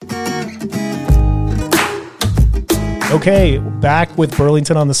Okay, back with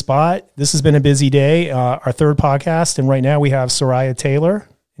Burlington on the Spot. This has been a busy day, our third podcast, and right now we have Soraya Taylor,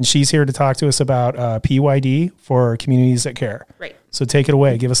 and she's here to talk to us about PYD for Communities That Care. Right. So take it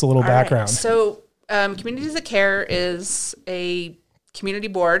away. Give us a little background. Right. So Communities That Care is a community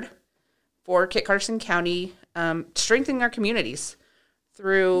board for Kit Carson County, strengthening our communities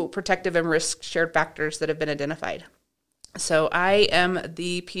through protective and risk shared factors that have been identified. So I am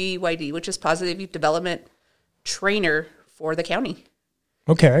the PYD, which is Positive Youth Development Trainer for the county.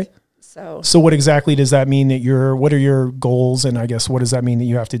 Okay. So what exactly does that mean what are your goals, and I guess what does that mean that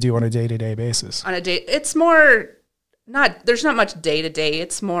you have to do on a day-to-day basis? On a day, it's more there's not much day-to-day.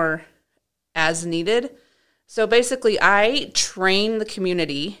 It's more as needed. So basically I train the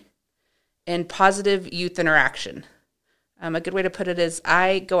community in positive youth interaction. A good way to put it is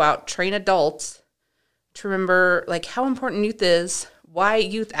I go out, train adults to remember like how important youth is, why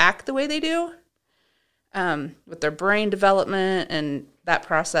youth act the way they do, with their brain development and that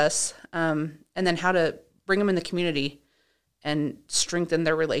process, and then how to bring them in the community and strengthen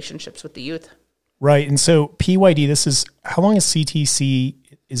their relationships with the youth. Right. And so PYD, how long is CTC?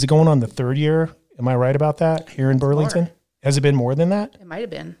 Is it going on the third year? Am I right about that here in Burlington? More. Has it been more than that? It might have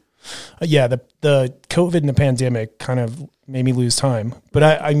been. Yeah, the COVID and the pandemic kind of made me lose time. But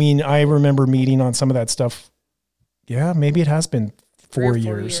I mean, I remember meeting on some of that stuff. Yeah, maybe it has been 4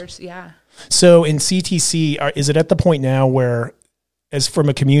 years. Yeah. So in CTC, is it at the point now where, as from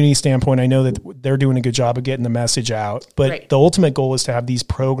a community standpoint, I know that they're doing a good job of getting the message out, but right. The ultimate goal is to have these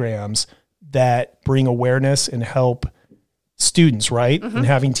programs that bring awareness and help students, right? Mm-hmm. And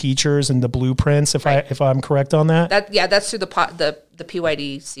having teachers and the blueprints, if I'm correct on that. That's through the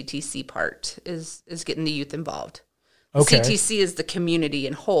PYD CTC part is getting the youth involved. Okay. CTC is the community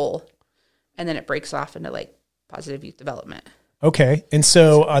in whole, and then it breaks off into like positive youth development. Okay. And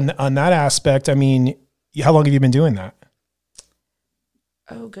so on that aspect, I mean, how long have you been doing that?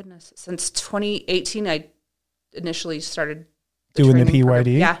 Oh goodness. Since 2018, I initially started doing the PYD. Program.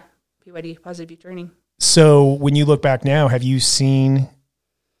 Yeah. PYD, positive youth training. So when you look back now, have you seen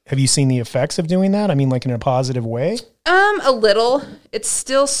the effects of doing that? I mean, like in a positive way? A little. It's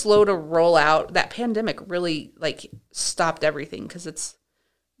still slow to roll out. That pandemic really like stopped everything because it's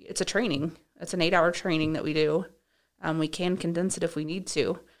a training. It's an 8-hour training that we do. We can condense it if we need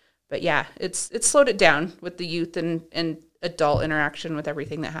to, but yeah, it's slowed it down with the youth and adult interaction with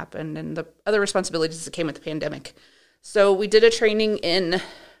everything that happened and the other responsibilities that came with the pandemic. So we did a training in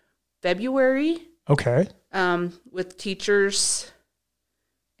February. Okay. With teachers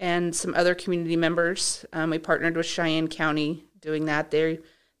and some other community members. We partnered with Cheyenne County doing that. They've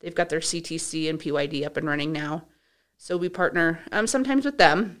got their CTC and PYD up and running now. So we partner sometimes with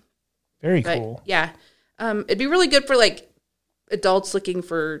them. Very cool. Yeah. It'd be really good for like adults looking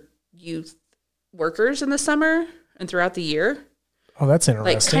for youth workers in the summer and throughout the year. Oh, that's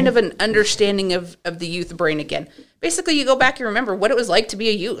interesting. Like kind of an understanding of the youth brain again. Basically, you go back and remember what it was like to be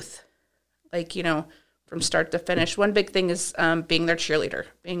a youth. Like, from start to finish. One big thing is being their cheerleader,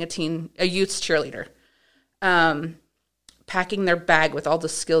 being a youth's cheerleader. Packing their bag with all the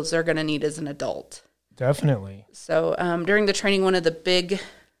skills they're going to need as an adult. Definitely. So during the training, one of the big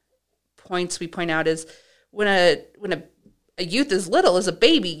points we point out is when a youth is little, as a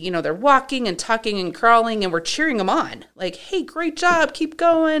baby, they're walking and talking and crawling, and we're cheering them on. Like, hey, great job, keep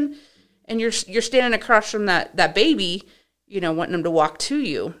going. And you're standing across from that baby, wanting them to walk to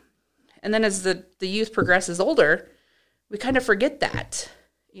you. And then as the youth progresses older, we kind of forget that.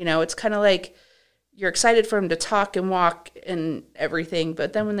 It's kind of like you're excited for them to talk and walk and everything.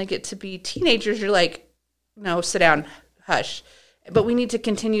 But then when they get to be teenagers, you're like, no, sit down, hush. But we need to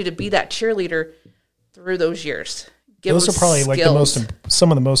continue to be that cheerleader through those years. Those are probably skills. Like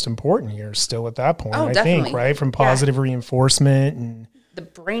some of the most important years still at that point, I think, right? From positive reinforcement and the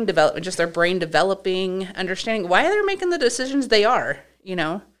brain development, just their brain developing, understanding why they're making the decisions they are,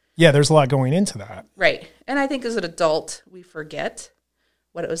 Yeah, there's a lot going into that. Right. And I think as an adult, we forget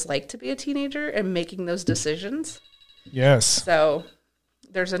what it was like to be a teenager and making those decisions. Yes. So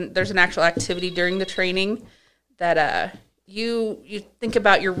there's an actual activity during the training that you think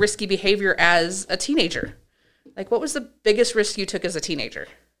about your risky behavior as a teenager. Like, what was the biggest risk you took as a teenager?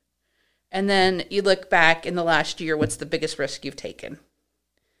 And then you look back in the last year, what's the biggest risk you've taken?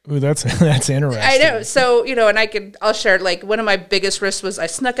 Ooh, that's interesting. I know. So, and I'll share, like, one of my biggest risks was I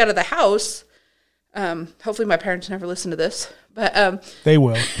snuck out of the house. Hopefully my parents never listen to this, but they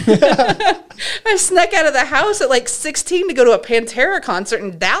will. I snuck out of the house at like 16 to go to a Pantera concert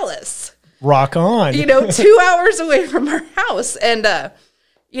in Dallas. Rock on. 2 hours away from our house, and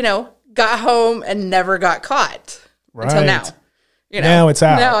got home and never got caught until now. Now it's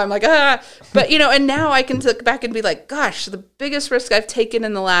out. Now I'm like, but and now I can look back and be like, gosh, the biggest risk I've taken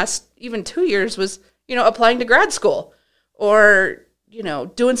in the last even 2 years was, applying to grad school or,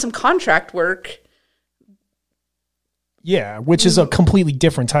 doing some contract work. Yeah, which is a completely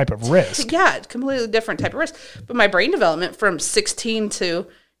different type of risk. Yeah, completely different type of risk. But my brain development from 16 to,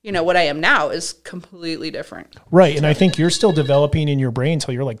 what I am now is completely different. Right. And I think you're still developing in your brain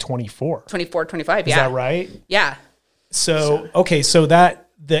until you're like 24. 24, 25, Is that right? Yeah. So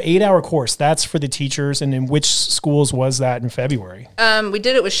the 8-hour course, that's for the teachers. And in which schools was that in February? We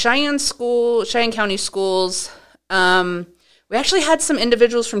did it with Cheyenne County schools. We actually had some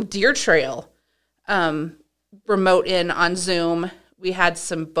individuals from Deer Trail remote in on Zoom. We had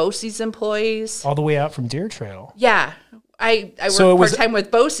some BOCES employees. All the way out from Deer Trail. Yeah. I worked part-time with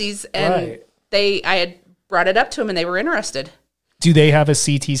BOCES, and right. I had brought it up to them, and they were interested. Do they have a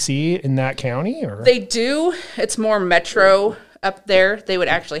CTC in that county? Or They do. It's more metro up there. They would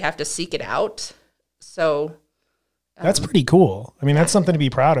actually have to seek it out. So that's pretty cool. I mean, that's something to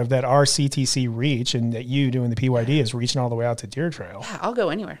be proud of, that our CTC reach and that you doing the PYD is reaching all the way out to Deer Trail. Yeah, I'll go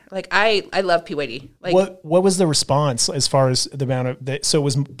anywhere. Like I love PYD. Like what was the response as far as the amount of that? So it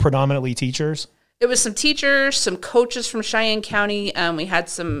was predominantly teachers? It was some teachers, some coaches from Cheyenne County. We had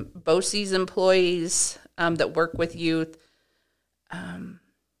some BOCES employees that work with youth. A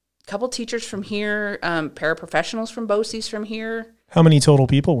couple teachers from here, paraprofessionals from BOCES from here. How many total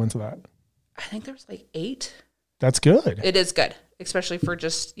people went to that? I think there was like 8. That's good. It is good, especially for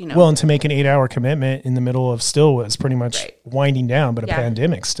just, Well, and to make an 8-hour commitment in the middle of still was pretty much winding down, but a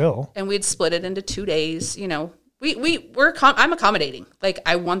pandemic still. And we'd split it into 2 days, I'm accommodating. Like,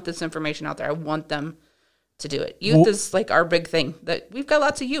 I want this information out there. I want them to do it. Youth is like our big thing. That we've got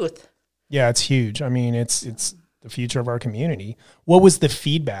lots of youth. Yeah, it's huge. I mean, it's the future of our community. What was the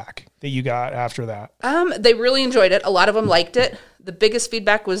feedback that you got after that? They really enjoyed it. A lot of them liked it. The biggest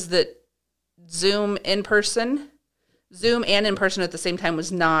feedback was that Zoom and in person at the same time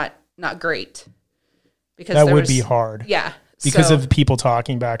was not great. Because that would be hard. Yeah. Because of people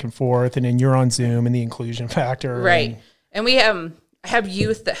talking back and forth, and then you're on Zoom and the inclusion factor. Right. And we have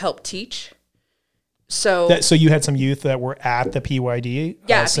youth that help teach. So you had some youth that were at the PYD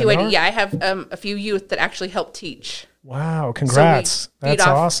seminar? PYD. Yeah, I have a few youth that actually help teach. Wow, congrats. That's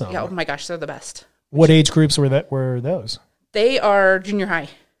awesome. Yeah, oh my gosh, they're the best. What age groups were those? They are junior high.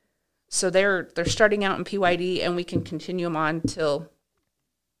 So they're starting out in PYD, and we can continue them on till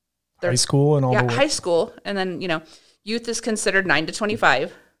high school and all the way. High school. And then, youth is considered 9 to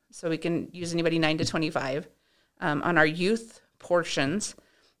 25. So we can use anybody 9 to 25 on our youth portions.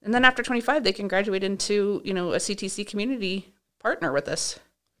 And then after 25, they can graduate into, a CTC community partner with us.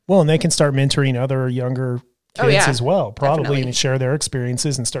 Well, and they can start mentoring other younger kids as well, probably, definitely. And share their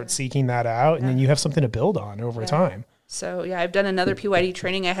experiences and start seeking that out. And then you have something to build on over time. So, I've done another PYD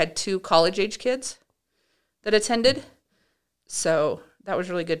training. I had 2 college-age kids that attended. So that was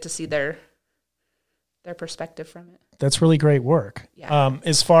really good to see their perspective from it. That's really great work. Yeah.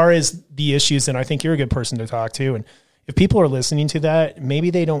 As far as the issues, and I think you're a good person to talk to, and if people are listening to that,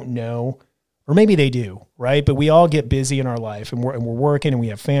 maybe they don't know, or maybe they do, right? But we all get busy in our life, and we're working, and we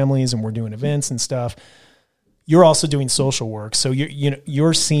have families, and we're doing events and stuff. You're also doing social work, so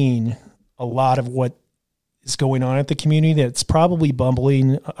you're seeing a lot of what is going on at the community that's probably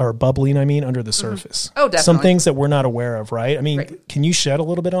bubbling under the surface. Oh, definitely. Some things that we're not aware of, right? I mean, Can you shed a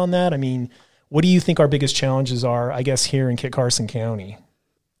little bit on that? I mean, what do you think our biggest challenges are, I guess, here in Kit Carson County?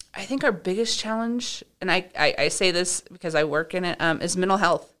 I think our biggest challenge, and I say this because I work in it, is mental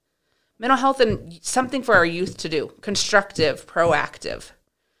health. Mental health and something for our youth to do. Constructive, proactive.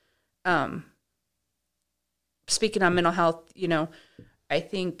 Speaking on mental health, I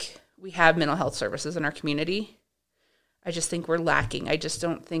think we have mental health services in our community. I just think we're lacking. I just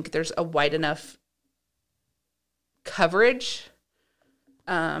don't think there's a wide enough coverage.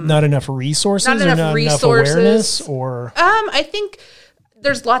 Not enough resources? Not enough resources. Enough awareness? Or I think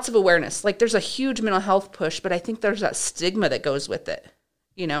there's lots of awareness. Like, there's a huge mental health push, but I think there's that stigma that goes with it.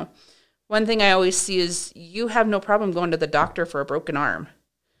 One thing I always see is you have no problem going to the doctor for a broken arm.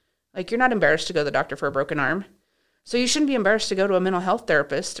 Like, you're not embarrassed to go to the doctor for a broken arm. So you shouldn't be embarrassed to go to a mental health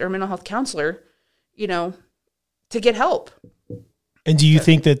therapist or a mental health counselor, to get help. And do you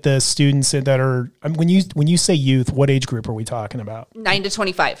think that the students that are, when you say youth, what age group are we talking about? 9 to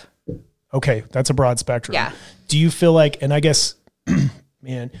 25. Okay, that's a broad spectrum. Yeah. Do you feel like, and I guess,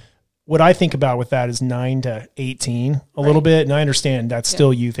 man, what I think about with that is 9 to 18 a little bit. And I understand that's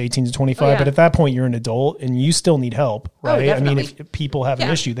still youth, 18 to 25. But at that point, you're an adult and you still need help, right? I mean, if people have an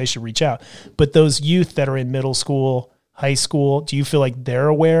issue, they should reach out. But those youth that are in middle school, high school? Do you feel like they're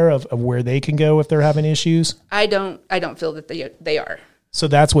aware of where they can go if they're having issues? I don't feel that they are. So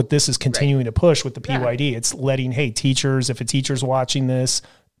that's what this is continuing to push with the PYD. It's letting, hey, teachers, if a teacher's watching this,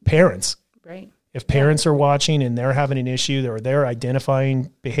 parents, right? If parents are watching and they're having an issue or they're identifying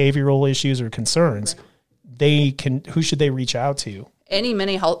behavioral issues or concerns, who should they reach out to? Any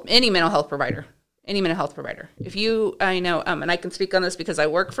mental health provider. If you, I know, and I can speak on this because I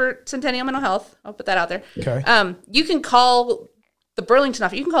work for Centennial Mental Health. I'll put that out there. Okay. You can call the Burlington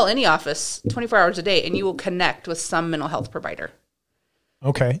office. You can call any office 24 hours a day and you will connect with some mental health provider.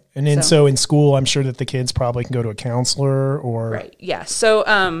 Okay. And then so in school, I'm sure that the kids probably can go to a counselor or. Right. Yeah. So,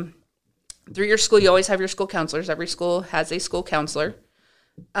 through your school, you always have your school counselors. Every school has a school counselor.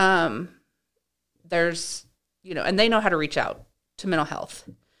 There's, and they know how to reach out to mental health.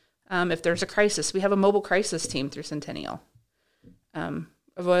 If there's a crisis, we have a mobile crisis team through Centennial.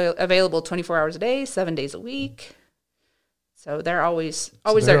 Available 24 hours a day, 7 days a week. So they're always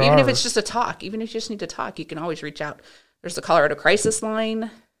there. Even if it's just a talk, even if you just need to talk, you can always reach out. There's the Colorado Crisis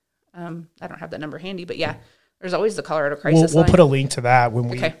Line. I don't have that number handy, but yeah, there's always the Colorado Crisis Line. We'll put a link to that when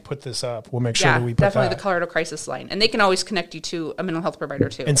we put this up. We'll make sure that we put definitely that. The Colorado Crisis Line. And they can always connect you to a mental health provider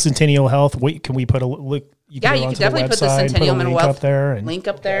too. And Centennial Health, can we put a look? You can definitely put the Centennial Mental Health up there. Link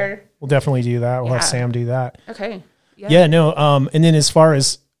up there. We'll definitely do that. We'll have Sam do that. Okay. Yeah, no. And then as far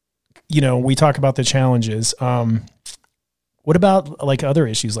as, we talk about the challenges. What about like other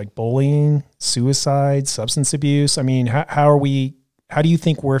issues like bullying, suicide, substance abuse? I mean, how do you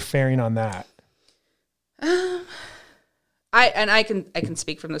think we're faring on that? I can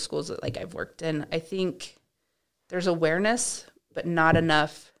speak from the schools that like I've worked in. I think there's awareness, but not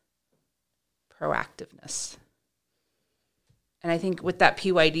enough proactiveness. And I think with that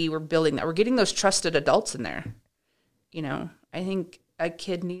PYD, we're building that. We're getting those trusted adults in there. I think a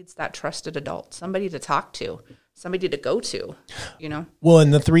kid needs that trusted adult, somebody to talk to, somebody to go to, Well,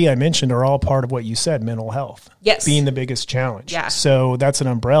 and the three I mentioned are all part of what you said, mental health. Yes. Being the biggest challenge. Yeah. So that's an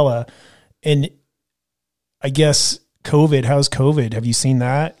umbrella. And I guess COVID, how's COVID? Have you seen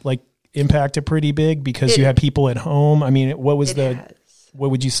that impacted pretty big because you had people at home? I mean, what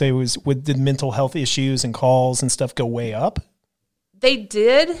would you say would the mental health issues and calls and stuff go way up? They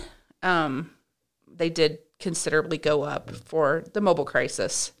did. They did considerably go up for the mobile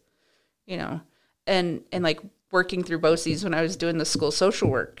crisis, and like working through BOCES when I was doing the school social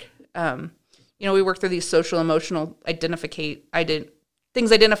work. We worked through these social emotional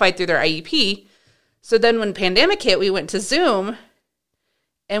things identified through their IEP. So then when pandemic hit, we went to Zoom,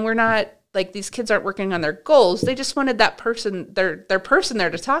 and we're not like, these kids aren't working on their goals. They just wanted that person, their person there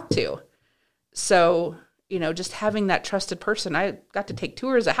to talk to. So, just having that trusted person. I got to take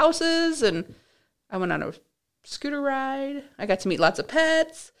tours of houses, and I went on a scooter ride. I got to meet lots of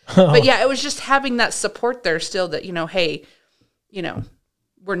pets. But yeah, it was just having that support there still that, hey,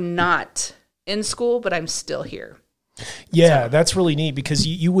 we're not in school, but I'm still here. Yeah, that's really neat because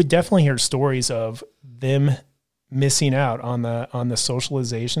you would definitely hear stories of them missing out on the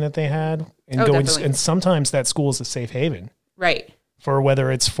socialization that they had and definitely. And sometimes that school is a safe haven. Right. For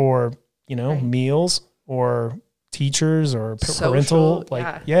whether it's for, meals or teachers or parental,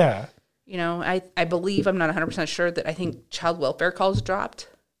 yeah. I believe, I'm not 100% sure, that I think child welfare calls dropped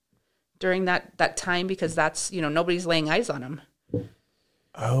during that time because that's, nobody's laying eyes on them.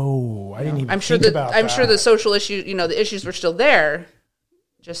 Oh, I didn't even think about that. I'm sure the social issues, the issues were still there,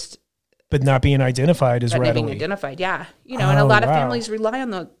 but not being identified as readily. Not being identified, yeah. And a lot of families rely on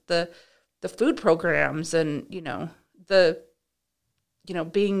the food programs and,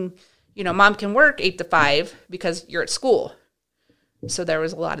 being, mom can work 8 to 5 because you're at school. So there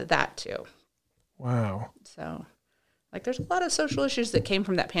was a lot of that too. Wow. So there's a lot of social issues that came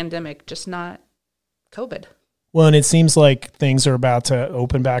from that pandemic, just not COVID. Well, and it seems like things are about to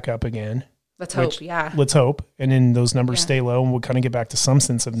open back up again. Let's hope, yeah. Let's hope. And then those numbers stay low and we'll kind of get back to some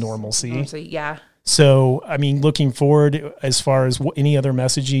sense of normalcy. Yeah. So, I mean, looking forward as far as any other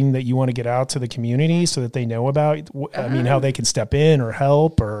messaging that you want to get out to the community so that they know about, how they can step in or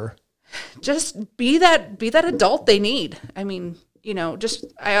help or. Just be that adult they need. I mean,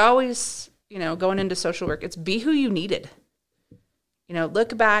 I always, going into social work, it's be who you needed.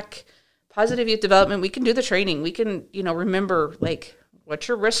 Look back, positive youth development, we can do the training. We can, remember what's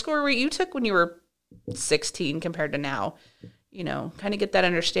your risk score you took when you were 16 compared to now, kind of get that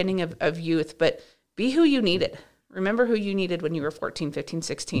understanding of youth, but be who you needed. Remember who you needed when you were 14, 15,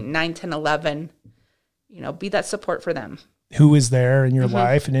 16, 9, 10, 11, be that support for them. Who was there in your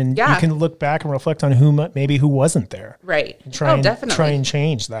life, and then you can look back and reflect on who wasn't there. Right. And try definitely. and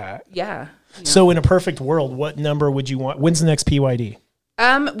change that. Yeah. So in a perfect world, what number would you want? When's the next PYD?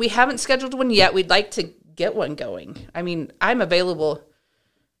 We haven't scheduled one yet. We'd like to get one going. I mean, I'm available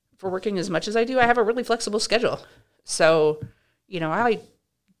for working as much as I do. I have a really flexible schedule. So, you know,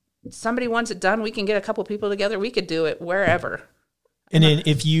 somebody wants it done, we can get a couple people together. We could do it wherever. And then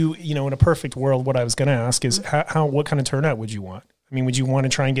if you know, in a perfect world, what I was going to ask is what kind of turnout would you want? I mean, would you want to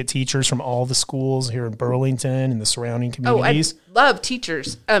try and get teachers from all the schools here in Burlington and the surrounding communities? I love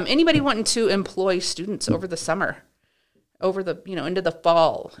teachers. Anybody wanting to employ students over the summer, over the, you know, into the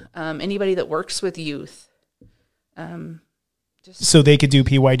fall. Anybody that works with youth. So they could do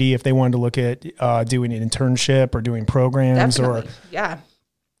PYD if they wanted to look at doing an internship or doing programs definitely. Yeah.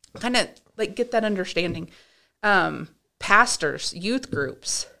 Kind of like get that understanding. Pastors, youth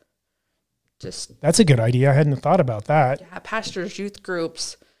groups. That's a good idea. I hadn't thought about that. Yeah, pastors, youth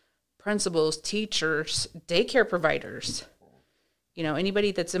groups, principals, teachers, daycare providers. You know,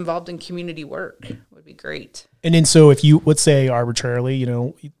 anybody that's involved in community work would be great. And then so if you, let's say arbitrarily, you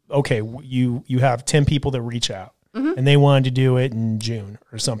know, okay, you have 10 people that reach out and they wanted to do it in June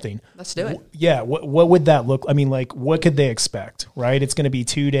or something. Let's do it. Yeah. What would that look? I mean, like, what could they expect, right? It's going to be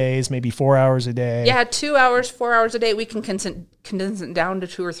 2 days, maybe 4 hours a day. Yeah. 2 hours, 4 hours a day. We can condense it down to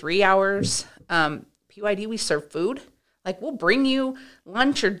 2 or 3 hours. PYD, we serve food. Like, we'll bring you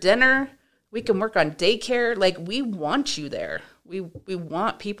lunch or dinner. We can work on daycare. Like, we want you there. We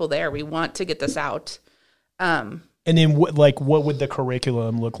want people there. We want to get this out. And then what would the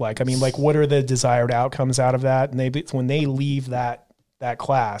curriculum look like? I mean, like, what are the desired outcomes out of that? And when they leave that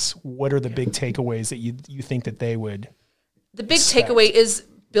class, what are the big takeaways that you think that they would? The big takeaway is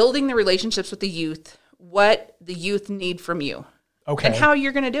building the relationships with the youth, what the youth need from you. Okay. And how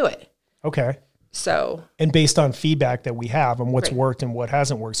you're going to do it. Okay. So. And based on feedback that we have on what's worked and what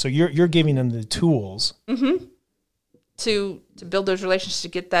hasn't worked. So you're giving them the tools. Mm-hmm. To build those relationships, to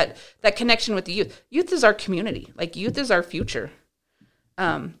get that connection with the youth. Youth is our community. Like, youth is our future.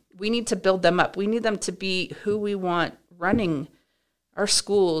 We need to build them up. We need them to be who we want running our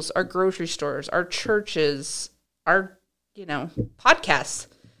schools, our grocery stores, our churches, our, you know, podcasts.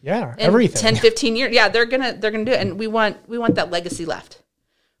 Yeah, in everything. 10, 15 years. Yeah, they're gonna do it. And we want that legacy left.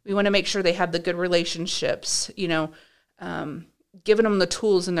 We want to make sure they have the good relationships, you know, giving them the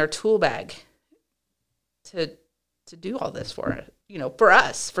tools in their tool bag to do all this for it, you know, for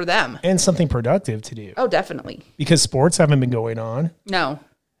us, for them. And something productive to do. Oh, definitely. Because sports haven't been going on. No.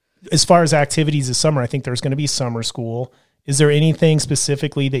 As far as activities this summer, I think there's going to be summer school. Is there anything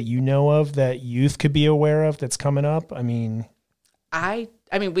specifically that you know of that youth could be aware of that's coming up? I mean,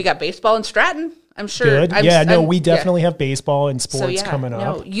 we got baseball in Stratton. I'm sure. Good. We definitely have baseball and sports coming up.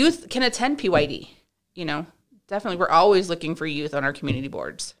 No, youth can attend PYD. You know, definitely. We're always looking for youth on our community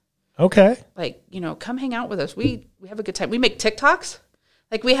boards. Okay. Like, you know, come hang out with us. We have a good time. We make TikToks.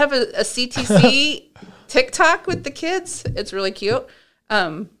 Like, we have a CTC TikTok with the kids. It's really cute.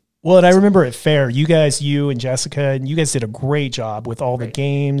 Well, and I remember at Fair, you and Jessica, and you guys did a great job with all the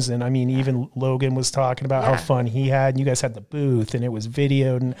games. And I mean, even Logan was talking about how fun he had. And you guys had the booth, and it was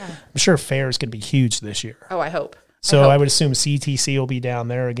videoed. And I'm sure Fair is going to be huge this year. Oh, I hope. So I would assume CTC will be down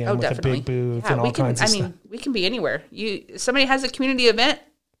there again with definitely. a big booth and all kinds of stuff. I mean, we can be anywhere. Somebody has a community event,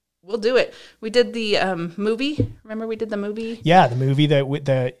 we'll do it. We did the movie. Remember we did the movie? Yeah, the movie that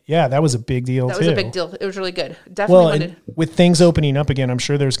was a big deal too. That was a big deal. It was really good. Definitely. With things opening up again, I'm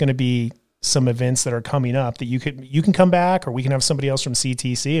sure there's going to be some events that are coming up that you can come back, or we can have somebody else from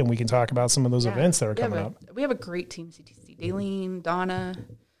CTC and we can talk about some of those events that are coming up. We have a great team, CTC. Daleen, Donna,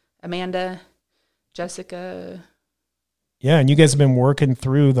 Amanda, Jessica. Yeah, and you guys have been working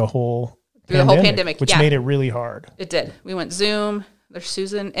through the whole pandemic, which made it really hard. It did. We went Zoom. There's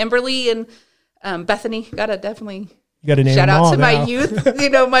Susan, Emberly, and Bethany. You got a name. Shout out to my youth,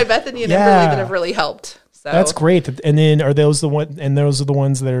 my Bethany and Emberly that have really helped. So that's great. And then are those the one? And those are the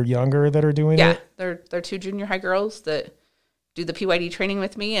ones that are younger that are doing it. Yeah, they're two junior high girls that do the PYD training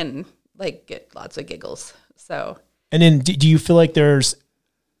with me and get lots of giggles. So. And then, do you feel like there's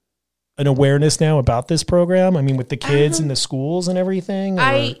an awareness now about this program? I mean, with the kids and the schools and everything.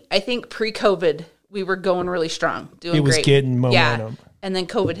 I think pre-COVID we were going really strong, doing great. It was getting momentum. Yeah. And then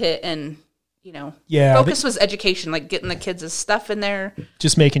COVID hit and, focus was education, getting the kids' stuff in there.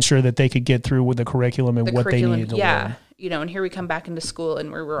 Just making sure that they could get through with the curriculum and what they needed to learn. And here we come back into school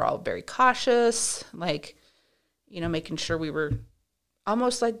and we were all very cautious, making sure we were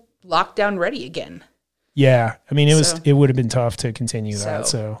almost lockdown ready again. Yeah. I mean, it would have been tough to continue that.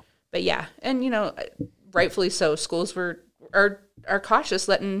 So. But yeah. And, rightfully so, schools are cautious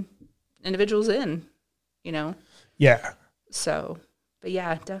letting individuals in, Yeah. So, but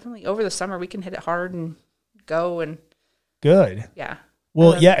yeah, definitely over the summer we can hit it hard and go and. Good. Yeah.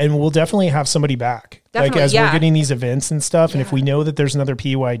 Well, and we'll definitely have somebody back. As we're getting these events and stuff. And if we know that there's another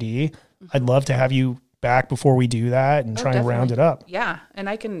PYD, I'd love to have you back before we do that and try and round it up. Yeah. And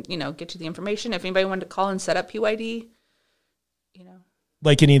I can, get you the information. If anybody wanted to call and set up PYD,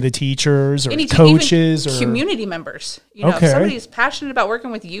 like any of the teachers or coaches or community members. If somebody's passionate about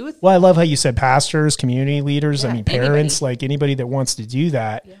working with youth. Well, I love how you said pastors, community leaders. I mean, parents, like anybody that wants to do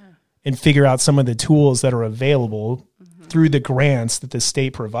that and figure out some of the tools that are available through the grants that the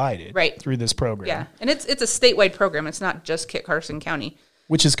state provided through this program. Yeah. And it's a statewide program. It's not just Kit Carson County.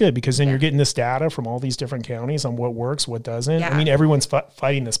 Which is good because then you're getting this data from all these different counties on what works, what doesn't. I mean, everyone's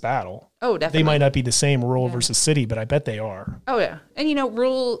fighting this battle. Oh, definitely. They might not be the same rural versus city, but I bet they are. Oh, yeah. And,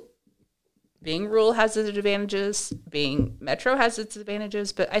 being rural has its advantages. Being metro has its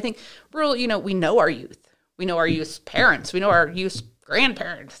advantages. But I think rural, we know our youth. We know our youth's parents. We know our youth's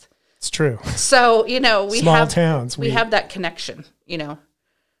grandparents. It's true. So, we Small towns. We have that connection,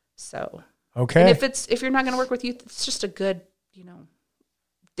 So. Okay. And if you're not going to work with youth, it's just a good,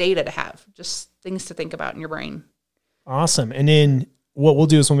 data to have, just things to think about in your brain. Awesome. And then what we'll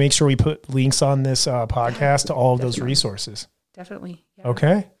do is we'll make sure we put links on this podcast to all of those resources. Definitely. Yeah.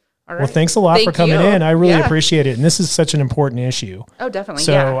 Okay. All right. Well, thanks a lot for coming in. I really appreciate it. And this is such an important issue. Oh, definitely.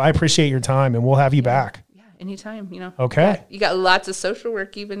 So I appreciate your time and we'll have you back. Yeah. Anytime, Okay. Yeah, you got lots of social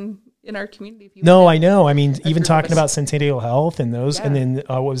work even in our community. I know. I mean, even talking about Centennial Health and those, and then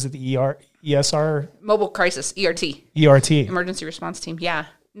what was it? The ESR? Mobile Crisis, ERT. Emergency Response Team. Yeah.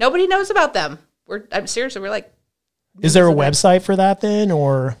 Nobody knows about them. I'm seriously, we're like. Is there a website for that then,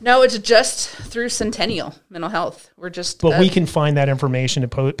 or? No, it's just through Centennial Mental Health. We're just. But we can find that information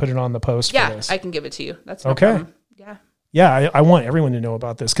and put it on the post. Yeah, for this. I can give it to you. That's no problem. Yeah. Yeah, I want everyone to know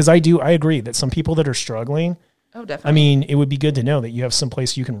about this because I agree that some people that are struggling. Oh, definitely. I mean, it would be good to know that you have some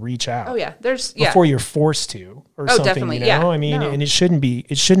place you can reach out. Oh yeah, before you're forced to or something. Definitely. I mean, and it shouldn't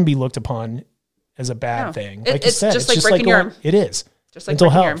be looked upon as a bad thing. Like you said, it's just breaking your arm. It is just like mental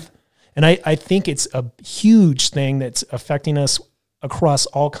health. And I think it's a huge thing that's affecting us across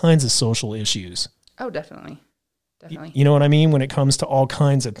all kinds of social issues. Oh, definitely. You know what I mean? When it comes to all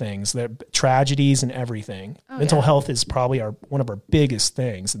kinds of things, that tragedies and everything. Mental health is probably one of our biggest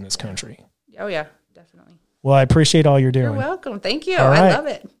things in this country. Oh, yeah, definitely. Well, I appreciate all you're doing. You're welcome. Thank you. All right. I love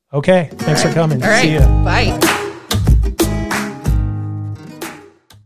it. Okay. Thanks for coming. All right. See ya. Bye.